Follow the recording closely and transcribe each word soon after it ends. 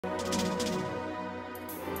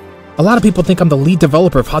A lot of people think I'm the lead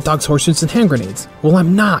developer of Hot Dogs, Horseshoes, and Hand Grenades. Well,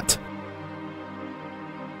 I'm not.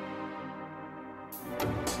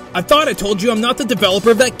 I thought I told you I'm not the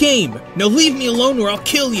developer of that game. Now leave me alone or I'll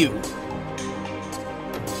kill you.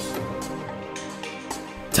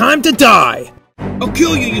 Time to die. I'll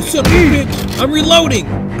kill you, you son of a bitch. I'm reloading.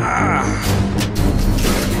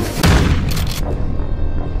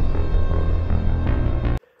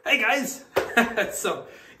 Hey guys. So,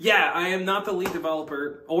 yeah, I am not the lead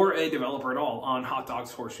developer, or a developer at all, on Hot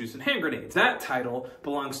Dogs, Horseshoes, and Hand Grenades. That title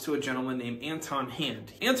belongs to a gentleman named Anton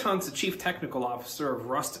Hand. Anton's the Chief Technical Officer of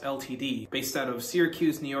Rust Ltd, based out of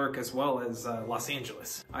Syracuse, New York, as well as Los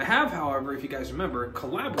Angeles. I have, however, if you guys remember,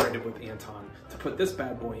 collaborated with Anton to put this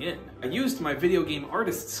bad boy in. I used my video game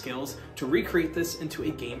artist skills to recreate this into a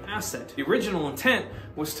game asset. The original intent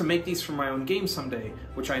was to make these for my own game someday,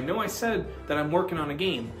 which I know I said that I'm working on a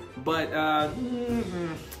game, but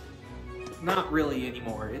not really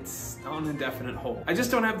anymore. It's on indefinite hold. I just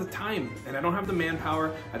don't have the time, and I don't have the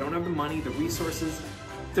manpower, I don't have the money, the resources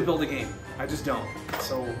to build a game. I just don't.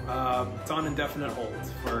 So it's on indefinite hold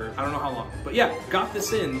for I don't know how long. But yeah, got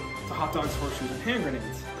this in to Hot Dogs, Horseshoes, and Hand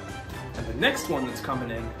Grenades. And the next one that's coming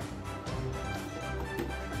in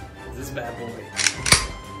is this bad boy.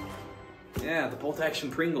 Yeah, the bolt action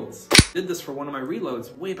Pringles. Did this for one of my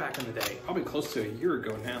reloads way back in the day, probably close to a year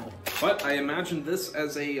ago now. But I imagined this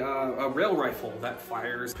as a rail rifle that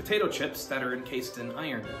fires potato chips that are encased in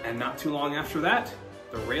iron. And not too long after that,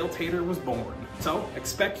 the Rail-Tater was born. So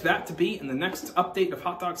expect that to be in the next update of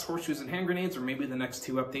Hot Dogs, Horseshoes, and Hand Grenades, or maybe the next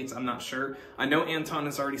 2 updates, I'm not sure. I know Anton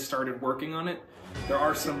has already started working on it. There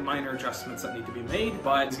are some minor adjustments that need to be made,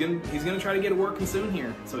 but he's gonna try to get it working soon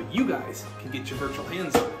here, so you guys can get your virtual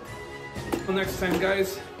hands on it. Until next time,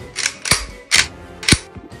 guys,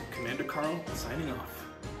 Commander Carl signing off.